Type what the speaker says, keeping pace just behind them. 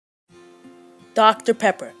Dr.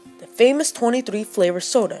 Pepper, the famous 23 flavor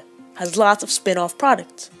soda, has lots of spin-off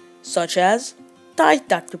products, such as Diet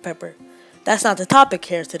Dr. Pepper. That's not the topic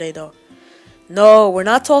here today though. No, we're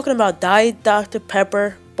not talking about Diet Dr.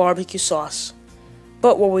 Pepper barbecue sauce.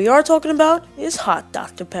 But what we are talking about is hot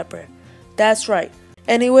Dr. Pepper. That's right.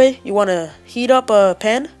 Anyway, you want to heat up a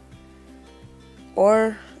pan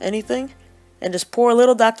or anything and just pour a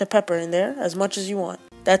little Dr. Pepper in there as much as you want.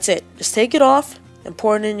 That's it. Just take it off and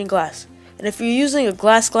pour it in your glass. And if you're using a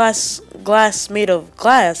glass made of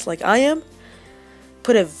glass like I am,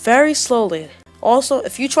 put it very slowly. Also,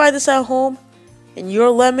 if you try this at home and your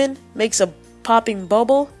lemon makes a popping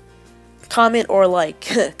bubble, comment or like,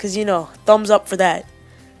 cause thumbs up for that.